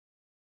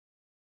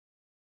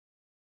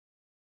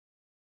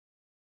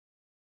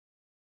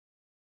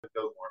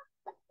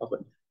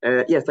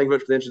Yeah, thank you very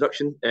much for the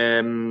introduction.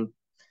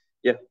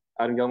 Yeah,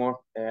 Adam Gilmour.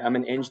 I'm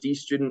an ND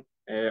student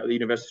at the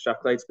University of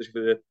Strathclyde,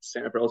 specifically the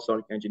Centre for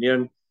Electronic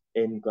Engineering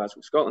in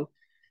Glasgow, Scotland.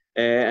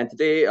 And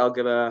today I'll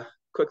give a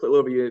quick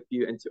little overview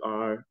into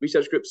our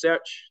research group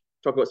search,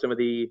 talk about some of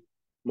the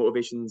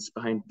motivations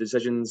behind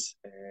decisions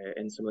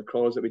and some of the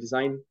crawlers that we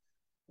design.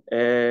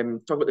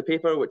 Talk about the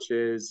paper, which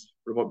is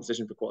Robotic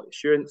Position for Quality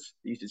Assurance,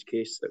 the usage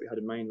case that we had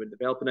in mind when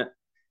developing it,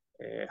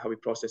 how we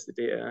process the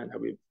data and how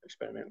we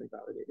experimentally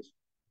validate it.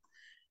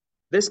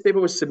 This paper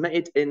was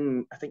submitted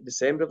in, I think,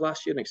 December of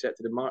last year and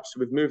accepted in March. So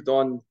we've moved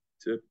on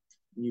to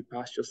new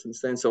pastures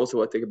since then. So also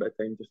want to take a bit of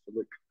time just to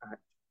look at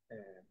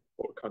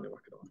what we're currently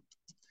working on.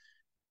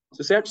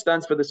 So SEARCH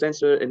stands for the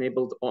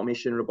Sensor-Enabled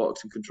Automation,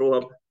 Robotics and Control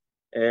Hub.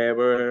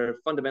 We're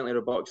fundamentally a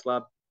robotics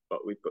lab,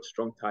 but we've got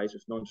strong ties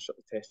with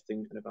non-destructive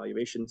testing and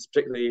evaluations,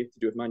 particularly to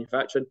do with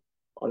manufacturing,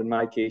 or in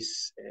my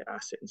case,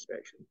 asset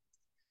inspection.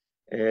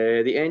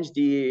 The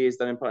NGD is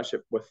done in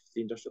partnership with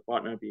the industrial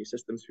partner, BAE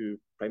Systems, who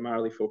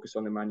primarily focus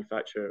on the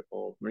manufacture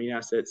of marine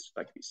assets,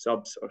 that could be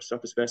subs or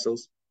surface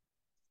vessels.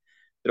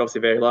 They're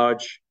obviously very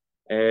large.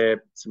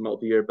 It's a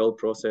multi-year build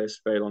process,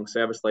 very long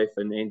service life,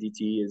 and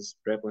NDT is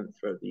prevalent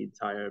throughout the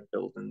entire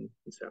build and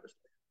service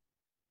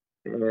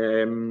life.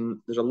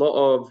 There's a lot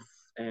of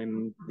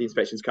the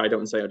inspections carried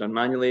out on site are done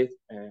manually.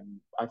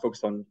 I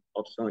focused on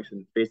ultrasonics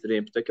and phase array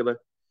in particular,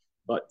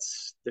 but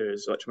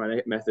there's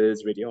electromagnetic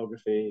methods,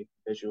 radiography,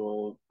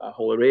 visual, a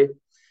whole array.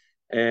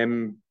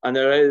 And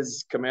there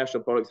is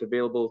commercial products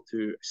available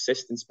to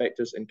assist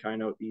inspectors in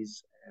carrying out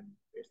these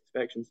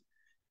inspections.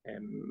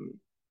 And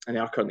they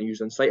are currently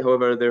used on site.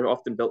 However, they're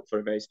often built for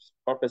a very specific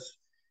purpose.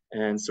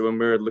 And so when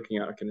we're looking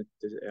at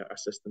our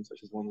systems,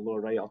 such as one on the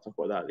lower right, I'll talk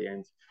about that at the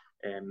end.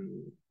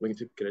 Looking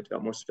to kind of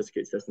develop more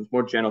sophisticated systems,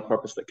 more general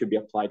purpose that could be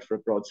applied for a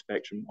broad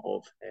spectrum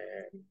of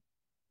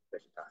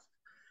tasks.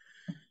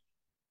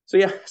 So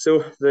yeah, so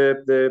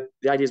the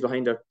ideas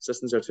behind our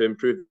systems are to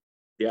improve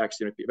the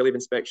accuracy and repeatability of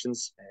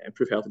inspections,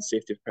 improve health and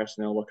safety of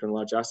personnel working on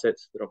large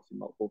assets. They're obviously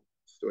multiple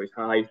stories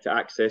high. To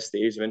access the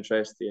areas of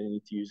interest, they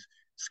need to use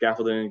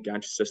scaffolding,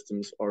 gantry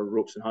systems, or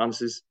ropes and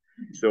harnesses.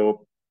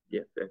 So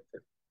yeah,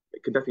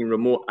 conducting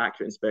remote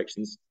accurate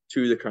inspections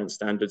to the current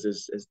standards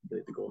is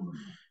the goal.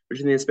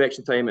 Reducing the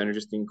inspection time and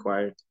reducing the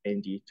required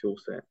ND tool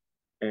set.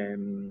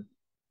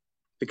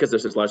 Because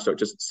there's such large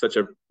structures, such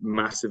a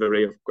massive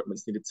array of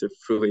equipment needed to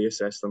fully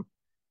assess them,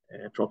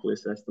 properly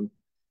assess them.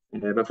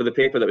 But for the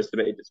paper that was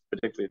submitted, it's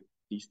particularly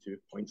these 2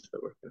 points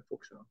that we're going to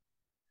focus on.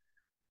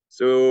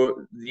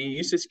 So the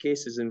usage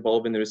case is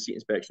involving the receipt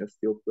inspection of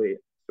steel plate.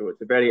 So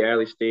it's a very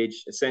early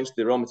stage. Essentially,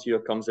 the raw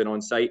material comes in on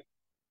site.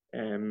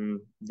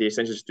 They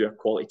essentially just do a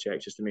quality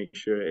check just to make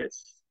sure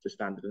it's to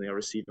standard and they are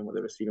receiving what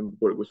they're receiving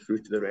before it goes through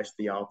to the rest of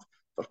the yard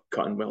for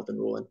cutting, welding,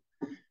 rolling.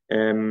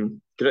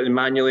 Conducted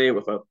manually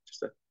with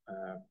just a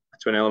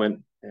twin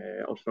element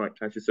ultrasonic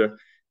transducer.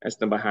 It's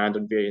done by hand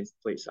on various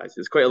plate sizes.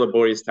 It's quite a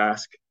laborious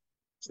task.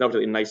 It's not a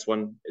really nice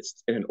one.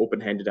 It's in an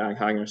open-handed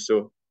hanger.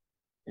 So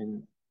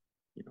in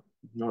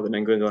Northern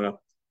England on a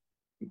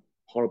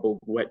horrible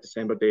wet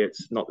December day,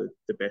 it's not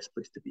the best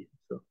place to be.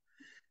 So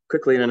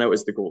quickly in and out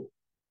is the goal.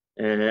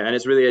 And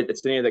it's an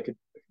area that could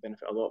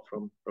benefit a lot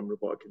from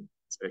robotic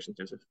inspection in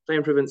terms of time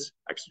improvements,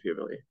 accuracy,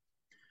 repeatability.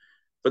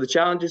 For the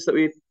challenges that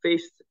we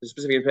faced, the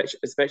specific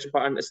inspection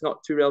pattern, it's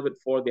not too relevant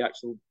for the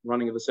actual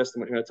running of the system,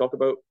 which we're going to talk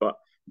about, but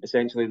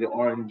essentially the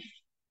orange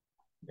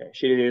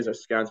shaded areas are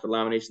scans for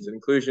laminations and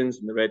inclusions,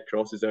 and the red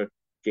crosses are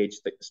gauge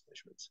thickness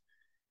measurements.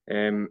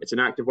 It's an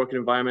active working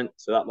environment,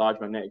 so that large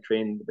magnetic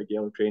crane, the big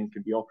yellow crane,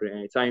 can be operating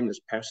at any time.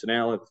 There's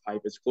personnel with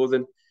high-vis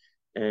clothing,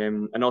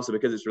 and also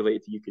because it's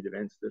related to UK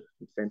defence, the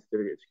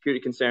sensitivity to security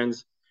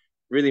concerns,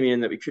 really meaning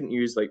that we couldn't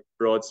use like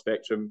broad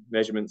spectrum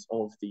measurements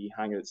of the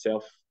hangar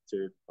itself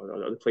or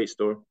the plate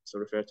store, so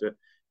refer to it,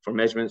 for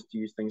measurements to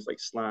use things like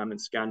SLAM and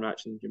scan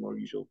matching, your more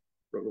usual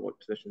robotic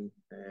position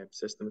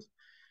systems.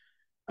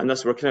 And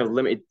thus we're kind of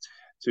limited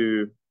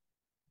to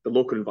the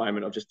local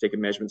environment of just taking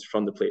measurements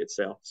from the plate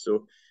itself.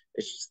 So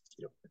it's just,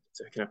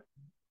 it's a kind of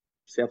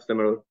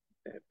self-similar,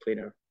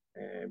 planar,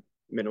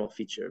 minimal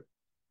feature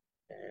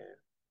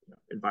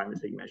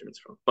environment taking measurements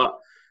from. But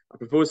our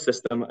proposed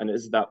system, and it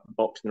is that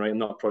box on the right, I'm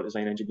not a product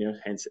design engineer,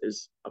 hence it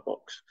is a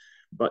box.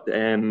 But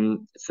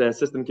it's a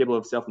system capable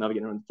of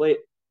self-navigating around the plate.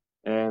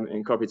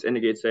 Incorporates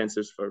integrated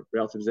sensors for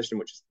relative position,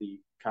 which is the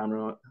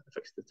camera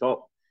affixed to the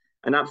top.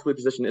 An absolute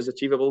position is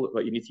achievable,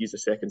 but you need to use a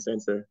second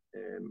sensor,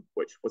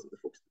 which wasn't the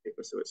focus of the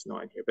paper, so it's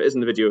not in here, but it is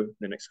in the video in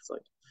the next slide.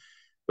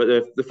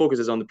 But the focus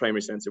is on the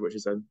primary sensor, which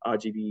is an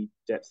RGB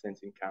depth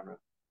sensing camera.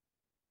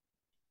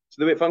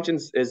 So the way it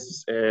functions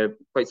is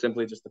quite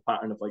simply just the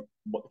pattern of like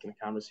what the kind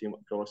of camera see and what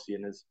the crawler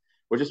seeing is.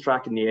 We're just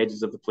tracking the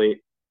edges of the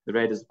plate. The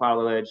red is the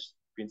parallel edge,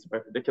 green is the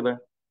perpendicular.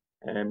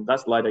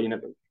 That's the LiDAR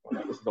unit.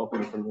 This is all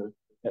coming from the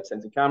depth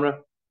sensing camera.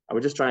 And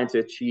we're just trying to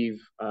achieve,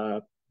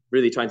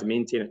 really trying to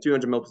maintain a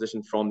 200mm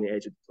position from the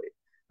edge of the plate.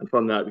 And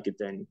from that, we could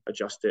then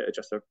adjust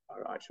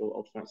our actual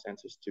ultrasonic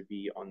sensors to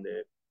be on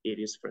the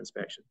areas for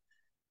inspection.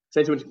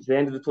 Essentially, when it gets to the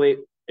end of the plate,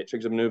 it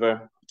triggers a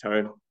maneuver,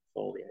 turn,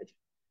 follow the edge.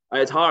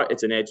 At its heart,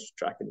 it's an edge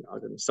tracking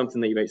algorithm, something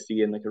that you might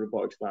see in like a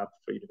robotics lab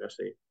for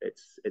university.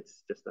 It's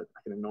just a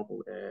kind of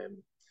novel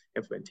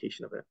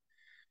implementation of it.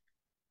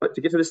 But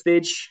to get to this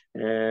stage,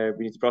 we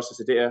need to process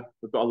the data.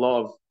 We've got a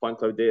lot of point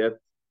cloud data,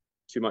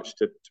 too much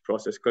to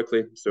process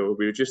quickly, so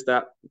we reduce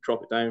that, we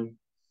crop it down.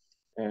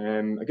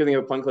 A good thing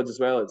about point clouds as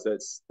well is that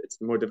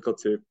it's more difficult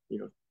to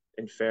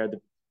infer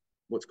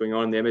what's going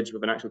on in the image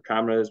with an actual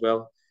camera as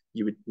well.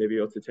 You would maybe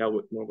be able to tell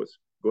what's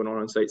going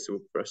on site. So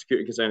for a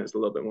security concern, it's a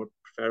little bit more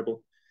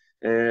preferable.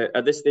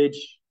 At this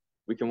stage,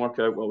 we can work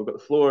out, well, we've got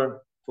the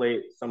floor,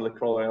 plate, some of the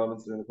crawler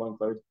elements in the point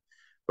cloud,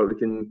 but we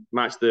can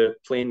match the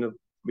plane.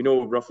 We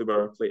know roughly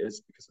where our plate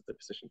is because of the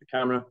position of the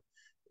camera.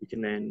 We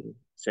can then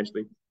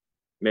essentially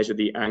measure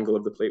the angle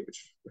of the plate,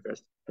 which refers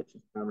to the pitch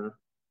of the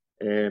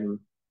camera,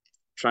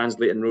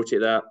 translate and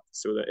rotate that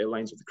so that it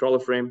aligns with the crawler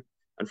frame.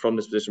 And from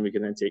this position, we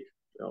can then take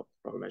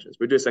proper measurements.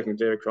 We do a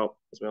secondary crop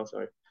as well,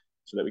 so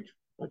that we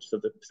just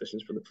have the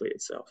positions from the plate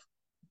itself.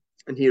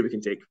 And here we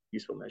can take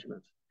useful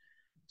measurements.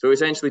 So what we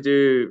essentially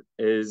do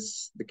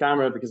is the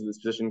camera, because of its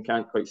position,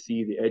 can't quite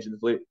see the edge of the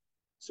plate.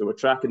 So we're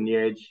tracking the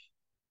edge,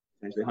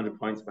 essentially 100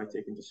 points by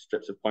taking just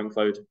strips of point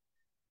cloud,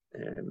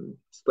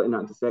 splitting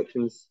that into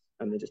sections,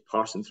 and then just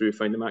parsing through,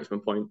 find the maximum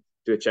point,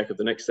 do a check of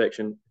the next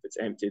section. If it's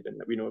empty, then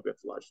we know we have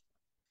the large.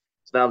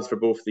 So that was for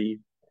both the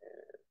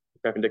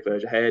perpendicular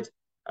edge ahead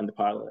and the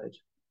parallel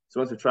edge. So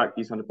once we've tracked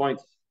these 100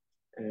 points,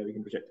 we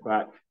can project it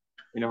back.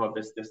 We now have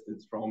this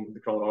distance from the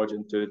crawler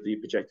origin to the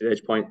projected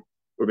edge point.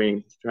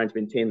 We're trying to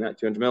maintain that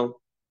 200 mil,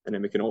 and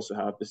then we can also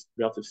have this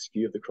relative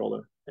skew of the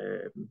crawler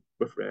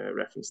with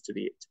reference to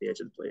the edge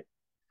of the plate.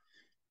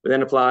 We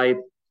then apply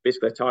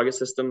basically a target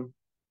system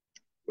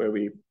where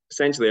we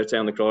essentially are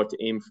telling the crawler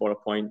to aim for a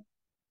point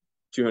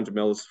 200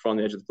 mils from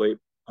the edge of the plate,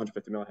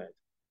 150 mil ahead.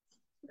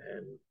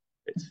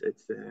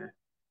 It's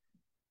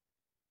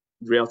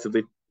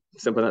relatively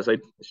simple on that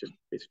side. It's just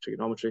basic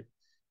trigonometry.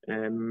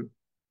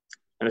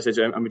 And I said,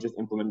 and we just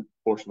implement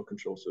proportional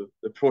control. So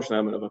the proportional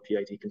element of a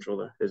PID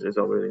controller is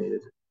all really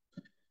needed.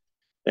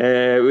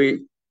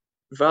 We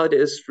validate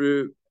this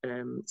through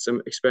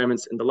some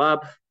experiments in the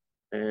lab.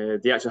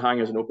 The actual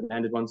hanger is an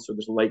open-ended one, so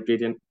there's a light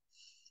gradient.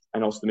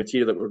 And also the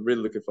material that we're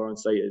really looking for on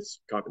site is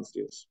carbon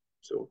steels.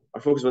 So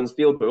our focus was on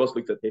steel, but we also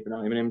looked at paper and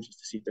aluminum just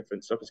to see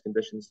different surface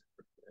conditions,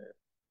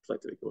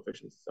 reflectivity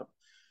coefficients and stuff,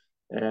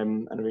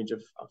 and a range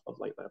of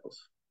light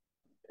levels.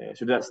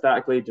 So do that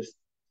statically, just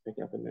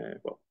picking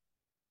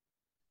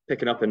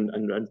up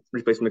and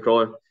replacing the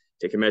crawler,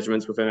 taking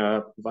measurements within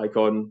a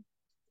Vicon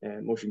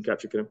motion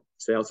capture kind of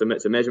cell. So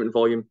it's a measurement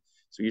volume.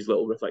 So we use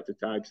little reflective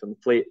tags on the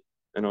plate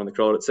and on the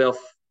crawler itself.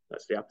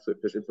 That's the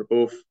absolute position for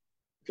both.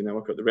 We can then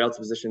work out the relative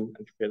position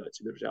and compare that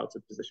to the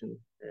relative position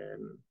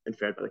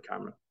inferred by the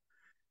camera.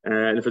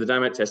 And for the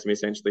dynamic testing, we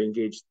essentially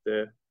engage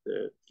the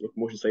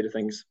locomotion side of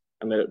things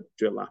and let it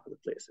do a lap of the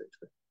plate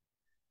essentially.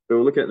 So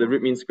we're looking at the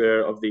root mean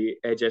square of the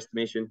edge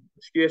estimation,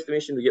 the skew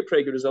estimation. We get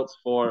pretty good results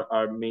for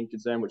our main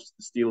concern, which is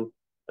the steel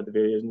at the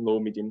various low,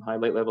 medium, high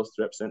light levels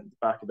to represent the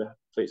back of the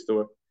plate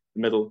store,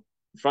 the middle,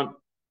 the front.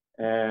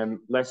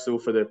 Less so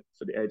for the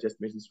edge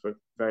estimations for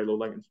very low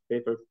light and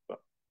paper, but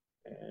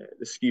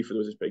the skew for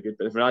those is pretty good.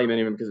 But for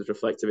aluminium, because of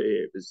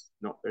reflectivity, it was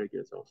not very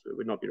good at all. So it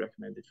would not be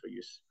recommended for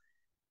use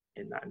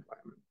in that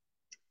environment.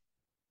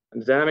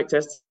 And the dynamic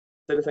test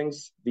side of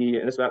things,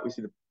 in this map, we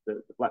see the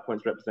black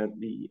points represent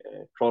the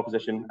crawler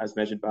position as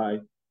measured by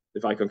the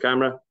Vicon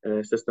camera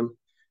system,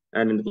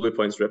 and then the blue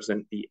points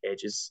represent the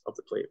edges of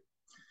the plate.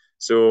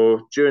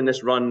 So during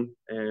this run,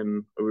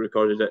 we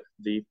recorded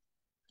it,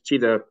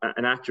 achieved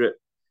an accurate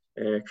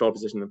crawler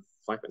position of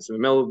 5.7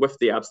 mil with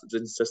the absolute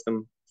position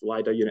system, the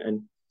LiDAR unit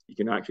in. You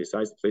can actually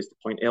size the place to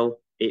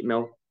 0.8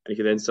 mil, and you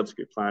can then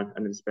subsequently plan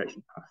an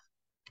inspection path.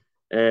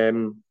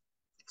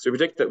 So we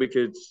predict that we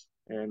could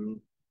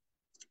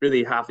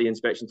really halve the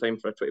inspection time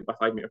for a 20 by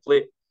 5 meter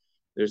plate.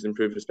 There's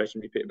improved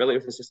inspection repeatability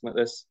with a system like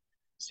this.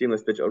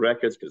 Seamless digital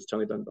records because it's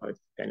only done by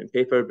pen and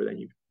paper, but then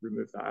you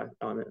remove that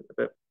element a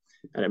bit,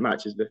 and it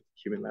matches the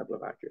human level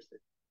of accuracy.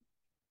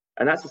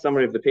 And that's the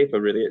summary of the paper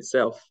really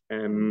itself.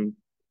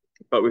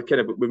 But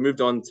we've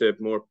moved on to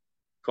more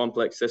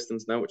complex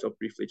systems now, which I'll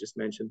briefly just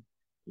mention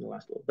in the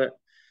last little bit.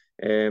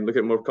 Looking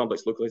at more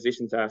complex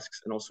localization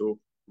tasks and also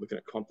looking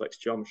at complex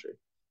geometry.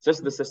 So this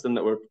is the system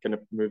that we're kind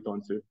of moved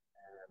on to,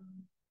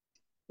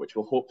 which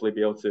will hopefully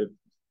be able to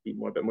be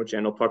a bit more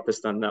general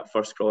purpose than that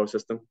first crawler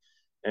system,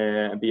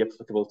 and be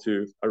applicable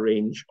to a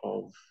range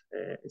of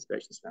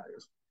inspection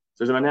scenarios.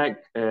 So there's a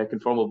magnetic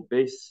conformal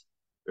base.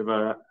 We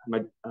have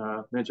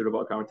a miniature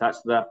robotic arm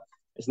attached to that.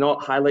 It's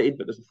not highlighted,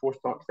 but there's a force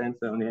torque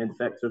sensor on the end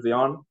effector of the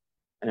arm,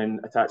 and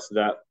attached to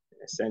that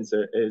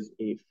sensor is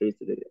a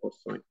phase-to-date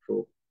ultrasonic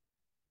probe.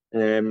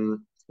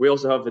 We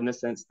also have, in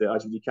this sense, the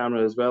RGB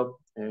camera as well.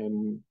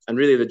 And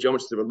really the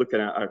geometries that we're looking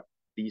at are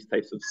these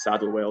types of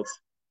saddle welds.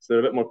 So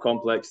they're a bit more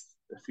complex,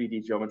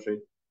 3D geometry,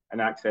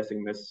 and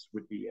accessing this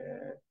would be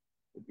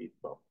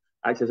well,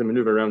 access and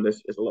maneuver around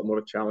this is a lot more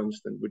of a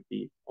challenge than would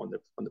be on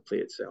the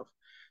plate itself.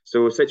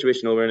 So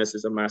situational awareness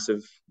is a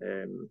massive,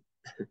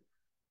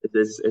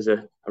 is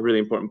a really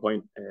important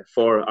point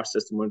for our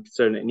system when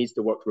considering it needs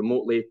to work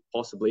remotely,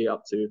 possibly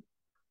up to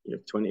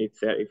 20,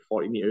 30,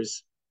 40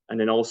 meters, and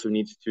then also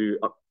needs to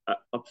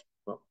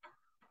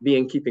be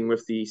in keeping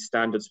with the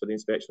standards for the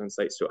inspection on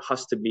site. So it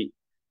has to meet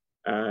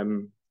a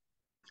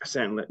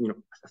certain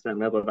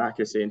level of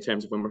accuracy in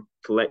terms of when we're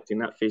collecting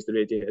that phased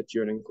array data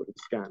during encoded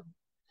scan.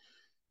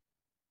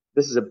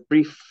 This is a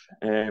brief.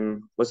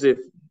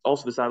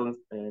 Also the saddle.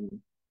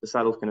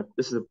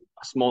 This is a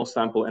small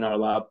sample in our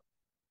lab.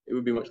 It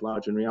would be much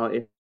larger in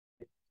reality.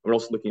 We're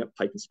also looking at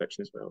pipe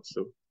inspection as well.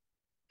 So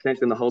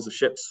potentially in the hulls of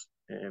ships,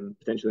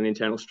 potentially in the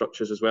internal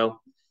structures as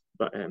well.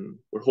 But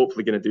we're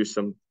hopefully going to do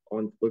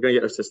we're going to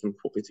get our system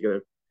hopefully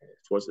together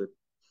towards the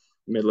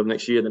middle of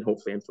next year, then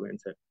hopefully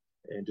implement it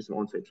and do some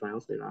on-site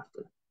trials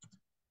thereafter.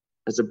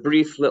 As a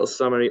brief little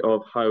summary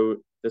of how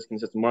this kind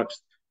of system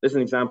works, this is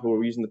an example where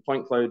we're using the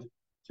point cloud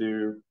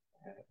to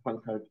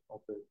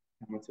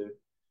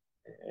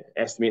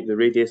estimate the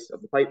radius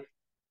of the pipe.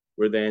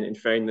 We're then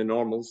inferring the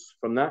normals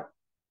from that.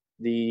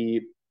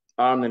 The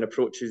arm then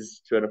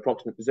approaches to an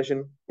approximate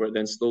position where it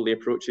then slowly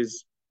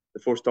approaches. The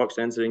force torque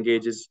sensor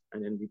engages,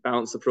 and then we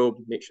balance the probe,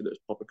 make sure there's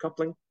proper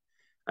coupling.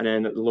 And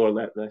then at the lower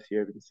left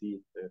here, we can see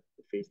the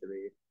phased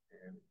array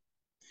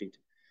feed.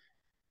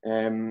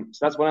 So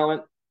that's one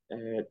element.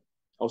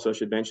 Also, I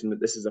should mention that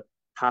this is a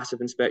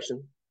passive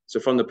inspection. So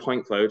from the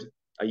point cloud,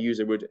 a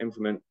user would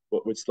implement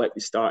what would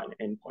slightly start and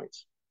end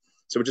points.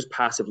 So we're just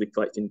passively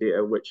collecting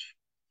data, which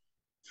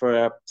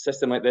for a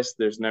system like this,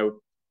 there's now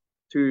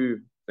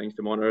two things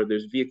to monitor.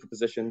 There's vehicle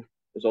position,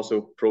 there's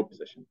also probe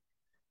position.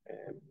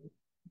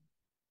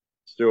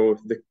 So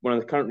one of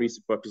the current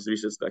research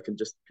that I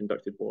just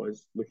conducted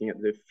was looking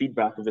at the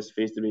feedback of this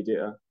phased array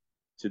data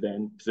to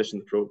then position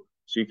the probe.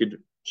 So you could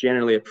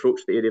generally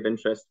approach the area of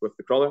interest with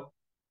the crawler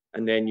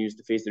and then use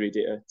the phased array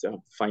data to have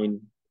fine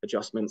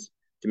adjustments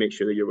to make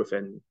sure that you're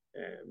within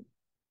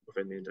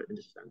the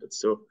industry standards.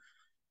 So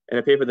in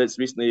a paper that's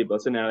recently,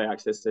 it's in early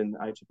access in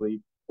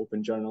IEEE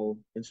Open Journal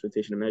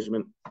Instrumentation and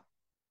Measurement,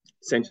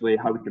 essentially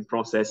how we can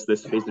process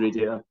this phased array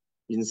data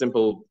using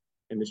simple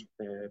image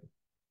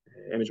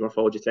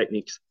morphology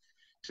techniques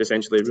to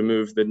essentially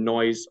remove the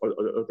noise or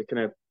the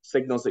kind of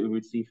signals that we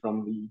would see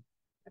from the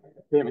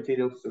paint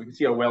materials. So we can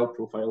see our weld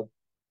profile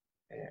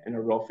in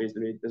a raw phased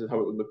array. This is how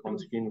it would look on the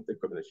screen with the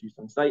equipment that's used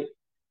on site,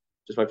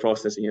 just by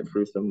processing it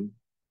through some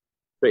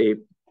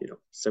pretty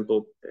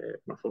simple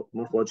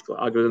morphological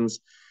algorithms.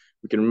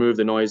 We can remove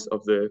the noise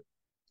of the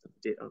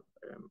data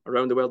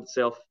around the weld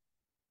itself,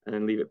 and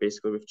then leave it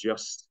basically with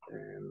just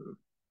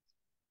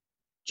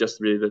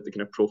really the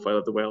kind of profile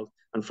of the weld.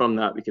 And from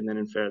that, we can then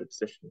infer the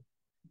position.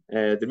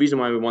 The reason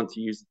why we want to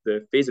use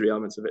the phased array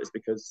elements of it is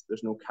because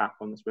there's no cap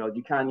on this weld.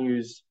 You can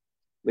use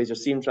laser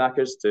seam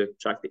trackers to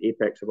track the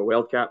apex of a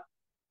weld cap.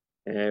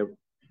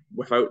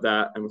 Without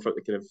that, and without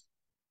the kind of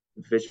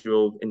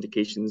visual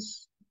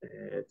indications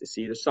to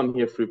see, there's some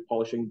here through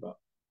polishing, but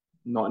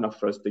not enough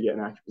for us to get an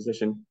accurate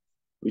position.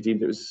 We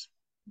deemed it was,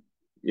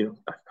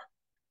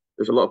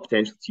 there's a lot of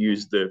potential to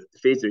use the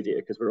phased array data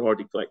because we're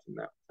already collecting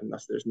that, and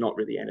thus there's not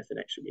really anything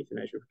extra we need to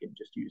measure. We can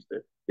just use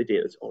the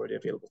data that's already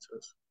available to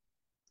us.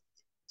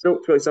 So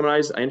to really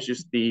summarize, I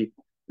introduced the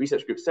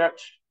research group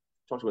search,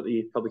 talked about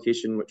the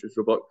publication, which was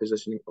robotic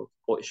positioning of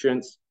quality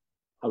assurance,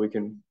 how we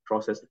can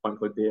process the point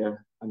cloud data,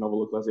 a novel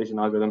localization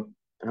algorithm,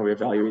 and how we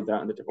evaluate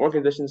that under different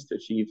working conditions to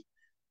achieve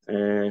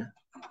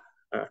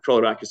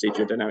crawler accuracy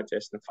during dynamic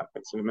testing of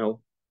 5.7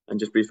 mil, and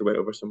just briefly went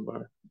over some of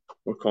our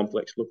more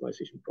complex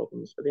localization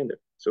problems at the end of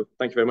it. So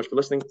thank you very much for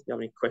listening. If you have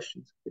any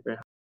questions, be very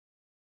happy.